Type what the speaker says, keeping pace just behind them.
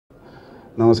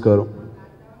నమస్కారం.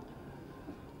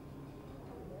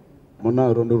 మొన్న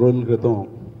 2 రోజుల క్రితం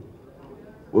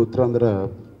ఉత్తరాంధ్ర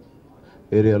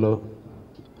ఏరియాలో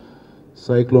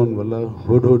సైక్లోన్ వల్ల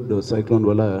హుడ్హుడ్ సైక్లోన్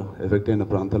వల్ల ఎఫెక్ట్ అయిన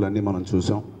ప్రాంతాలన్నీ మనం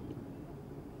చూసాం.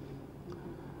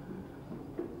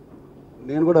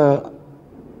 నేను కూడా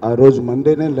ఆ రోజు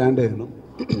మండేనే ల్యాండ్ అయ్యాను,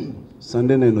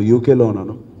 సండే నేను యూకేలో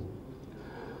ఉన్నాను.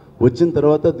 వచ్చిన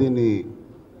తర్వాత దీని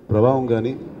ప్రభావం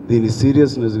కానీ దీని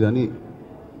సీరియస్నెస్ కానీ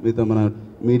మిగతా మన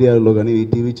మీడియాలో కానీ ఈ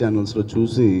టీవీ ఛానల్స్లో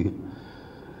చూసి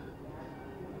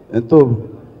ఎంతో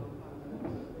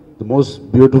ద మోస్ట్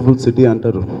బ్యూటిఫుల్ సిటీ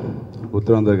అంటారు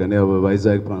ఉత్తరాంధ్ర కానీ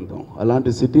వైజాగ్ ప్రాంతం.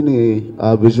 అలాంటి సిటీని ఆ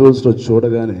విజువల్స్లో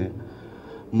చూడగానే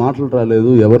మాటలు రాలేదు,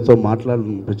 ఎవరితో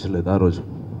మాట్లాడాలనిపించలేదు. ఆ రోజు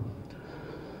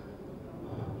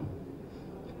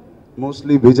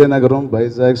మోస్ట్లీ విజయనగరం,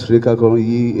 వైజాగ్, శ్రీకాకుళం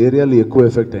ఈ ఏరియాలు ఎక్కువ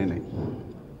ఎఫెక్ట్ అయినాయి.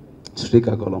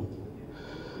 శ్రీకాకుళం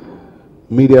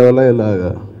మీడియా వల్ల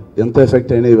ఇలాగా ఎంత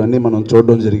ఎఫెక్ట్ అయినాయి ఇవన్నీ మనం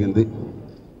చూడడం జరిగింది.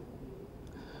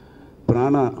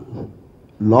 ప్రాణ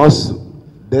లాస్,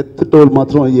 డెత్ టోల్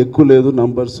మాత్రం ఎక్కువ లేదు,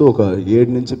 నంబర్స్ ఒక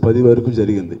 7 నుంచి 10 వరకు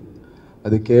జరిగింది.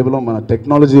 అది కేవలం మన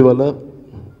టెక్నాలజీ వల్ల,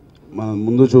 మన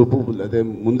ముందు చూపు అదే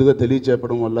ముందుగా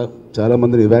తెలియచేయడం వల్ల,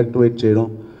 చాలామందిని ఎవాక్యువేట్ చేయడం,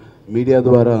 మీడియా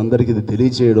ద్వారా అందరికీ ఇది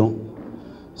తెలియచేయడం.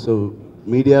 సో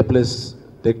మీడియా ప్లస్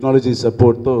టెక్నాలజీ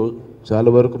సపోర్ట్తో చాలా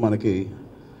వరకు మనకి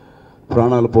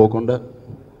ప్రాణాలు పోకుండా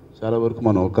చాలా వరకు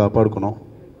మనం కాపాడుకున్నాం.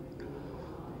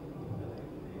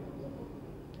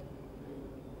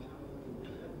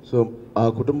 సో ఆ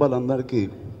కుటుంబాలందరికీ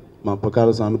మా ప్రకార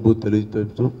సానుభూతి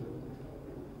తెలియజేస్తూ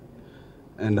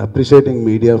and appreciating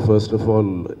media first of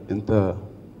all ఎంత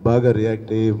బాగా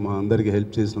రియాక్ట్ అయ్యి మా అందరికీ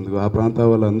హెల్ప్ చేసినందుకు, ఆ ప్రాంతాల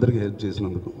వాళ్ళందరికీ హెల్ప్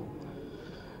చేసినందుకు.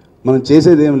 మనం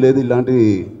చేసేది ఏం లేదు, ఇలాంటి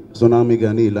సునామీ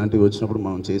కానీ ఇలాంటివి వచ్చినప్పుడు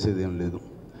మనం చేసేది ఏం లేదు,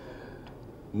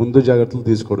 ముందు జాగ్రత్తలు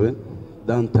తీసుకోవడమే.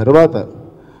 దాని తర్వాత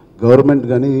గవర్నమెంట్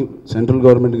కానీ సెంట్రల్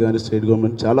గవర్నమెంట్ కానీ స్టేట్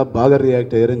గవర్నమెంట్ చాలా బాగా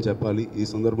రియాక్ట్ అయ్యారని చెప్పాలి ఈ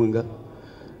సందర్భంగా.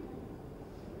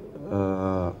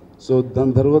 సో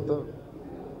దాని తర్వాత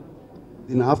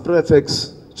దీని ఆఫ్టర్ ఎఫెక్ట్స్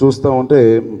చూస్తూ ఉంటే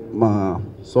మా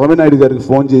స్వామినాయుడు గారికి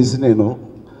ఫోన్ చేసి నేను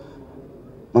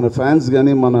మన ఫ్యాన్స్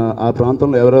కానీ మన ఆ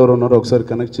ప్రాంతంలో ఎవరెవరు ఉన్నారో ఒకసారి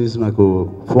కనెక్ట్ చేసి నాకు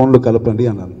ఫోన్లో కలపండి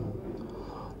అన్నాను.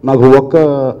 నాకు ఒక్క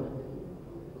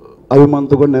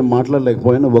అభిమానంతో కూడా నేను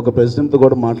మాట్లాడలేకపోయాను, ఒక ప్రెసిడెంట్తో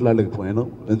కూడా మాట్లాడలేకపోయాను.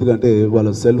 ఎందుకంటే వాళ్ళ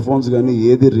సెల్ ఫోన్స్ కానీ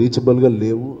ఏది రీచబుల్గా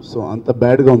లేవు. సో అంత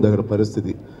బ్యాడ్గా ఉంది అక్కడ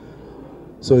పరిస్థితి.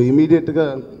 సో ఇమీడియట్గా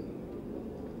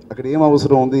అక్కడ ఏం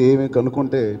అవసరం ఉంది ఏమి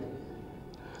కనుక్కుంటే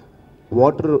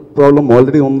వాటర్ ప్రాబ్లం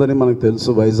ఆల్రెడీ ఉందని మనకు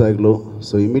తెలుసు వైజాగ్లో.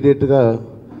 సో ఇమీడియట్గా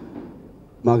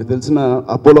మాకు తెలిసిన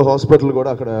అపోలో హాస్పిటల్ కూడా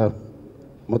అక్కడ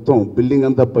మొత్తం బిల్డింగ్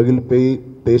అంతా పగిలిపోయి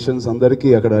పేషెంట్స్ అందరికీ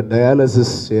అక్కడ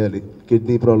డయాలసిస్ చేయాలి,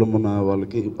 కిడ్నీ ప్రాబ్లం ఉన్న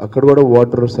వాళ్ళకి. అక్కడ కూడా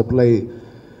వాటర్ సప్లై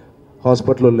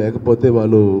హాస్పిటల్లో లేకపోతే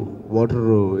వాళ్ళు వాటర్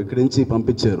ఇక్కడి నుంచి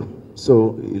పంపించారు. సో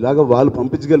ఇలాగ వాళ్ళు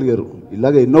పంపించగలిగారు.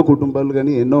 ఇలాగ ఎన్నో కుటుంబాలు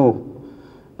కానీ ఎన్నో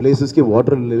ప్లేసెస్కి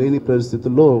వాటర్ లేని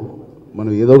పరిస్థితుల్లో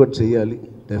మనం ఏదో ఒకటి చేయాలి.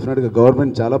 డెఫినెట్గా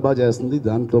గవర్నమెంట్ చాలా బాగా చేస్తుంది,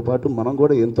 దాంతోపాటు మనం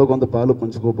కూడా ఎంతో కొంత పాలు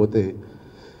పంచుకోకపోతే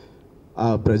ఆ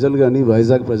ప్రజలు కానీ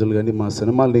వైజాగ్ ప్రజలు కానీ మా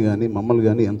సినిమాల్ని కానీ మమ్మల్ని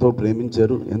కానీ ఎంతో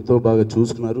ప్రేమించారు, ఎంతో బాగా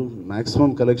చూసుకున్నారు.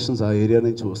 మ్యాక్సిమం కలెక్షన్స్ ఆ ఏరియా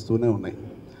నుంచి వస్తూనే ఉన్నాయి.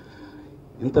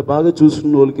 ఇంత బాగా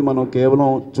చూసుకున్న వాళ్ళకి మనం కేవలం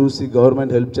చూసి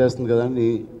గవర్నమెంట్ హెల్ప్ చేస్తుంది కదా అని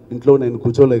ఇంట్లో నేను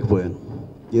కూర్చోలేకపోయాను.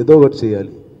 ఏదో ఒకటి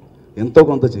చేయాలి, ఎంతో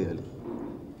కొంత చేయాలి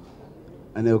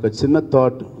అనే ఒక చిన్న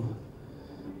థాట్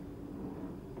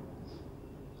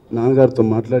నాన్నగారితో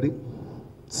మాట్లాడి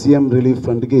సీఎం రిలీఫ్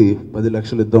ఫండ్కి 10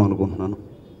 లక్షలు ఇద్దాం అనుకుంటున్నాను.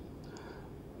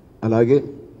 అలాగే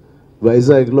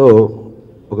వైజాగ్లో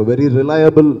ఒక వెరీ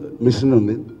రిలయబుల్ మిషన్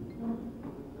ఉంది,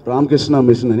 రామకృష్ణ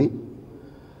మిషన్ అని.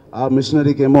 ఆ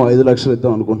మిషనరీకి ఏమో 5 లక్షలు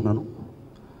ఇద్దాం అనుకుంటున్నాను.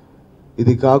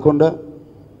 ఇది కాకుండా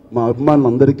మా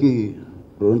అభిమానులందరికీ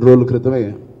 2 రోజుల క్రితమే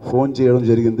ఫోన్ చేయడం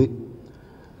జరిగింది.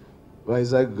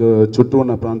 వైజాగ్ చుట్టూ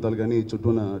ఉన్న ప్రాంతాలు కానీ చుట్టూ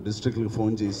ఉన్న డిస్ట్రిక్ట్లకు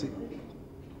ఫోన్ చేసి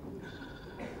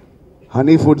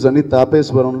హనీ ఫుడ్స్ అని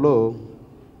తాపేశ్వరంలో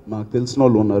మాకు తెలిసిన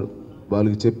వాళ్ళు ఉన్నారు,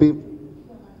 వాళ్ళకి చెప్పి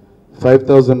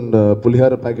 5,000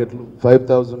 పులిహార ప్యాకెట్లు,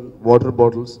 5,000 వాటర్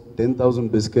బాటిల్స్, 10,000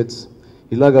 బిస్కెట్స్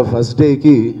ఇలాగ ఫస్ట్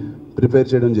డేకి ప్రిపేర్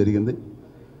చేయడం జరిగింది.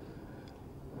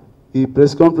 ఈ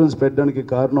ప్రెస్ కాన్ఫరెన్స్ పెట్టడానికి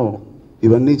కారణం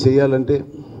ఇవన్నీ చేయాలంటే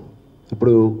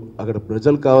ఇప్పుడు అక్కడ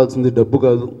ప్రజలకు కావాల్సింది డబ్బు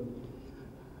కాదు,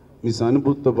 మీ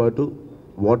సానుభూతితో పాటు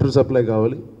వాటర్ సప్లై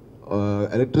కావాలి.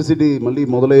 ఎలక్ట్రిసిటీ మళ్ళీ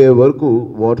మొదలయ్యే వరకు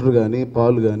వాటర్ కానీ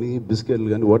పాలు కానీ బిస్కెట్లు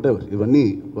కానీ వాటెవర్ ఇవన్నీ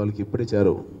వాళ్ళకి ఇప్పుడే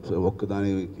చేరవు. సో ఒక్క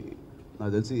దానికి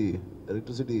నాకు తెలిసి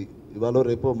ఎలక్ట్రిసిటీ ఇవాళ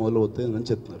రేపో మొదలు వస్తాయని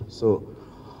చెప్తున్నారు. సో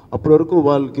అప్పటి వరకు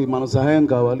వాళ్ళకి మన సహాయం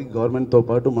కావాలి, గవర్నమెంట్తో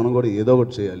పాటు మనం కూడా ఏదో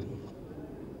ఒకటి చేయాలి.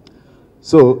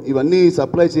 సో ఇవన్నీ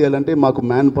సప్లై చేయాలంటే మాకు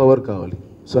మ్యాన్ పవర్ కావాలి.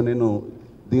 సో నేను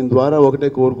దీని ద్వారా ఒకటే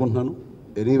కోరుకుంటున్నాను,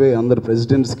 ఎనీవే అందరు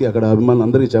ప్రెసిడెంట్స్కి అక్కడ అభిమానులు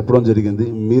అందరికీ చెప్పడం జరిగింది.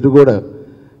 మీరు కూడా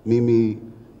మీ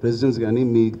ప్రెసిడెంట్స్ కానీ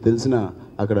మీకు తెలిసిన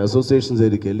అక్కడ అసోసియేషన్స్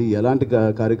దగ్గరికి వెళ్ళి ఎలాంటి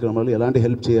కార్యక్రమాలు ఎలాంటి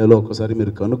హెల్ప్ చేయాలో ఒక్కసారి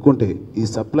మీరు కనుక్కుంటే ఈ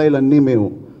సప్లైలన్నీ మేము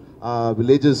ఆ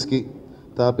విలేజెస్కి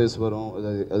తాపేశ్వరం,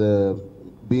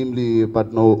 భీమ్లీ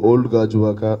పట్నం, ఓల్డ్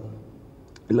గాజువాక,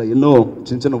 ఇలా ఎన్నో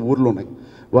చిన్న చిన్న ఊర్లు ఉన్నాయి.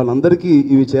 వాళ్ళందరికీ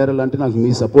ఇవి చేరాలంటే నాకు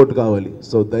మీ సపోర్ట్ కావాలి.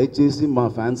 సో దయచేసి మా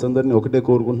ఫ్యాన్స్ అందరినీ ఒకటే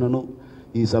కోరుకుంటున్నాను,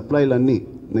 ఈ సప్లైలన్నీ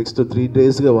నెక్స్ట్ 3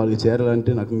 డేస్గా వాళ్ళకి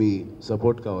చేరాలంటే నాకు మీ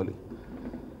సపోర్ట్ కావాలి.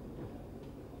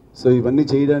 సో ఇవన్నీ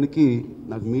చేయడానికి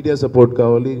నాకు మీడియా సపోర్ట్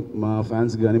కావాలి, మా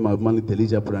ఫ్యాన్స్ కానీ మా అభిమానులకు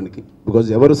తెలియజెప్పడానికి. బికాజ్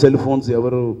ఎవరు సెల్ ఫోన్స్,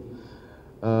 ఎవరు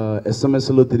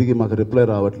ఎస్ఎంఎస్లో తిరిగి మాకు రిప్లై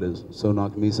రావట్లేదు. సో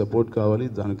నాకు మీ సపోర్ట్ కావాలి,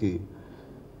 దానికి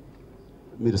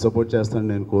మీరు సపోర్ట్ చేస్తారని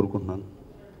నేను కోరుకుంటున్నాను.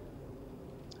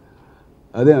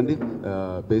 అదే అండి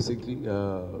బేసిక్లీ,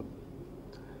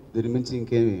 దీని మించి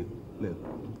ఇంకేమీ లేదు.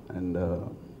 అండ్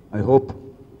ఐ హోప్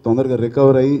తొందరగా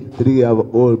రికవర్ అయ్యి తిరిగి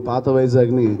ఓ పాత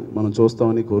వైజాగ్ని మనం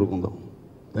చూస్తామని కోరుకుందాం.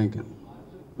 Thank you.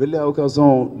 వెళ్ళే అవకాశం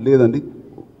లేదండి.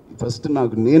 ఫస్ట్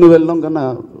నేను వెళ్ళడం కన్నా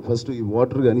ఫస్ట్ ఈ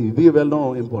వాటర్ కానీ ఇవి వెళ్ళడం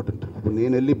ఇంపార్టెంట్. ఇప్పుడు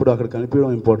నేను వెళ్ళి ఇప్పుడు అక్కడ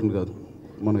కనిపించడం ఇంపార్టెంట్ కాదు,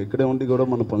 మనం ఇక్కడే ఉండి కూడా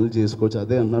మన పనులు చేసుకోవచ్చు.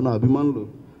 అదే అన్నాను, అభిమానులు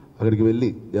అక్కడికి వెళ్ళి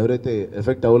ఎవరైతే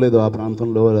ఎఫెక్ట్ అవ్వలేదో ఆ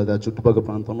ప్రాంతంలో లేదా చుట్టుపక్కల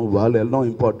ప్రాంతంలో వాళ్ళు వెళ్ళడం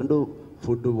ఇంపార్టెంట్.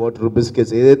 ఫుడ్, వాటర్,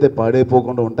 బిస్కెట్స్ ఏదైతే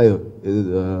పాడైపోకుండా ఉంటాయో,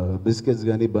 బిస్కెట్స్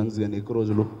కానీ బన్స్ కానీ ఎక్కువ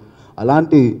రోజులు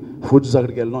అలాంటి ఫుడ్స్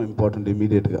అక్కడికి వెళ్ళడం ఇంపార్టెంట్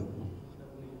ఇమీడియట్గా.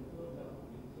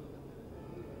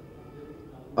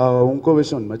 ఇంకో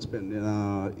విషయం మర్చిపోయాను,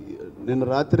 నిన్న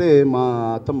రాత్రే మా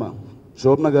అత్తమ్మ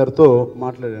శోభన గారితో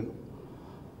మాట్లాడాను.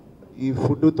 ఈ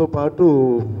ఫుడ్తో పాటు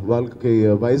వాళ్ళకి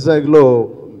వైజాగ్లో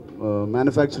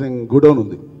మ్యానుఫ్యాక్చరింగ్ గుడౌన్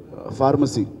ఉంది,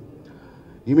 ఫార్మసీ.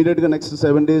 ఇమీడియట్గా నెక్స్ట్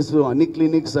 7 days అన్ని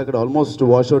క్లినిక్స్ అక్కడ ఆల్మోస్ట్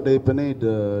వాష్అవుట్ అయిపోయినాయి,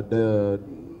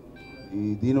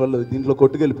 దీంట్లో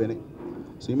కొట్టుకెళ్ళిపోయినాయి.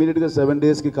 సో ఇమీడియట్గా 7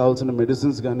 daysకి కావాల్సిన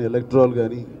మెడిసిన్స్ కానీ ఎలక్ట్రాల్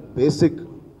కానీ బేసిక్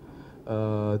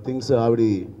థింగ్స్ ఆవిడ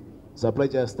సప్లై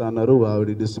చేస్తా అన్నారు.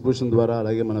 ఆవిడ డిస్ట్రిబ్యూషన్ ద్వారా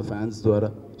అలాగే మన ఫ్యాన్స్ ద్వారా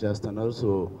చేస్తున్నారు. సో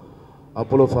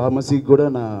అపోలో ఫార్మసీకి కూడా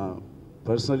నా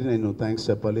పర్సనలీ నేను థ్యాంక్స్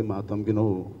చెప్పాలి, మా తమ్ముకిను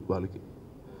వాళ్ళకి.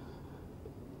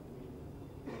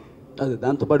 అదే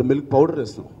దాంతోపాటు మిల్క్ పౌడర్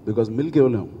వేస్తాం, బికాజ్ మిల్క్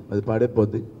ఇవ్వలేము, అది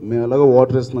పాడైపోద్ది. మేము ఎలాగో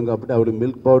వాటర్ వేస్తున్నాం కాబట్టి ఆవిడ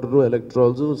milk powder,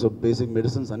 electorals, so basic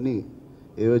medicines అన్నీ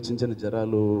ఏవో చిన్న చిన్న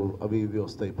జ్వరాలు అవి ఇవి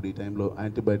వస్తాయి ఇప్పుడు ఈ టైంలో,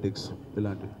 యాంటీబయాటిక్స్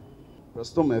ఇలాంటివి.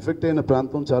 ప్రస్తుతం ఎఫెక్ట్ అయిన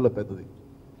ప్రాంతం చాలా పెద్దది,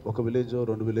 ఒక విలేజ్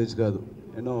 2 విలేజ్ కాదు,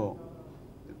 ఎన్నో.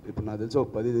 ఇప్పుడు నాకు తెలిసి ఒక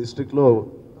 10 డిస్ట్రిక్ట్లో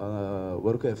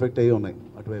వరకు ఎఫెక్ట్ అయ్యి ఉన్నాయి,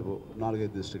 అటువైపు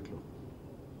 4-5 డిస్ట్రిక్ట్లో.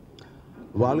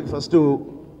 వాళ్ళకి ఫస్ట్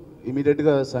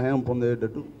ఇమీడియట్గా సహాయం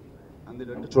అందేటట్టు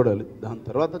చూడాలి. దాని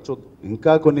తర్వాత చూద్దాం.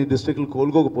 ఇంకా కొన్ని డిస్ట్రిక్ట్లు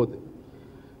కోలుకోకపోతే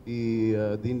ఈ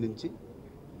దీని నుంచి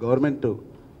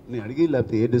గవర్నమెంట్ని అడిగి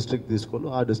లేకపోతే ఏ డిస్ట్రిక్ట్ తీసుకోవాలో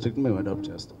ఆ డిస్ట్రిక్ట్ని మేము అడాప్ట్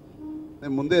చేస్తాం.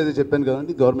 నేను ముందే అది చెప్పాను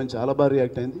కదండి, గవర్నమెంట్ చాలా బాగా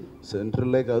రియాక్ట్ అయింది.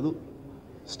 సెంట్రల్లే కాదు,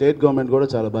 స్టేట్ గవర్నమెంట్ కూడా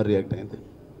చాలా బాగా రియాక్ట్ అయింది.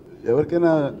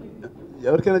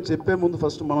 ఎవరికైనా చెప్పే ముందు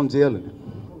ఫస్ట్ మనం చేయాలండి,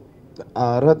 ఆ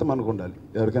అర్హత మనకు ఉండాలి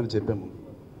ఎవరికైనా చెప్పే ముందు.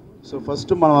 సో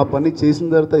ఫస్ట్ మనం ఆ పని చేసిన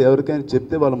తర్వాత ఎవరికైనా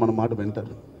చెప్తే వాళ్ళు మన మాట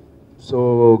వింటారు. సో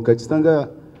ఖచ్చితంగా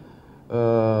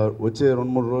వచ్చే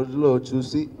 2-3 రోజుల్లో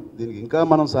చూసి దీనికి ఇంకా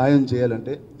మనం సహాయం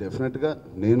చేయాలంటే డెఫినెట్గా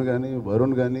నేను కానీ,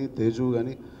 వరుణ్ కానీ, తేజు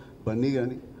కానీ, బన్నీ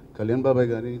కానీ, కళ్యాణ్ బాబాయ్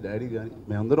కానీ, డాడీ కానీ,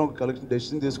 మేమందరం ఒక కలెక్షన్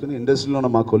డెసిషన్ తీసుకుని ఇండస్ట్రీలో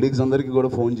ఉన్న మా కొలీగ్స్ అందరికీ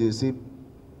కూడా ఫోన్ చేసి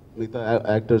మిగతా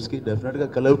యాక్టర్స్కి డెఫినెట్గా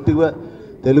కలెక్టివ్గా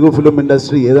తెలుగు ఫిలిం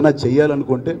ఇండస్ట్రీ ఏదైనా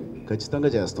చేయాలనుకుంటే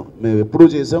ఖచ్చితంగా చేస్తాం. మేము ఎప్పుడూ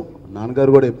చేసాం,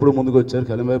 నాన్నగారు కూడా ఎప్పుడు ముందుకు వచ్చారు,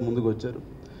 కళ్యాణ్ బాబాయ్ ముందుకు వచ్చారు.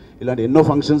 ఇలాంటి ఎన్నో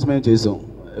ఫంక్షన్స్ మేము చేసాం,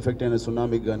 ఎఫెక్ట్ అయిన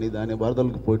సునామీకి కానీ దాని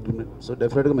వరదలకు పోయి. సో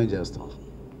డెఫినెట్గా మేము చేస్తాం.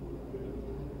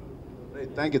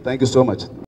 Thank you so much.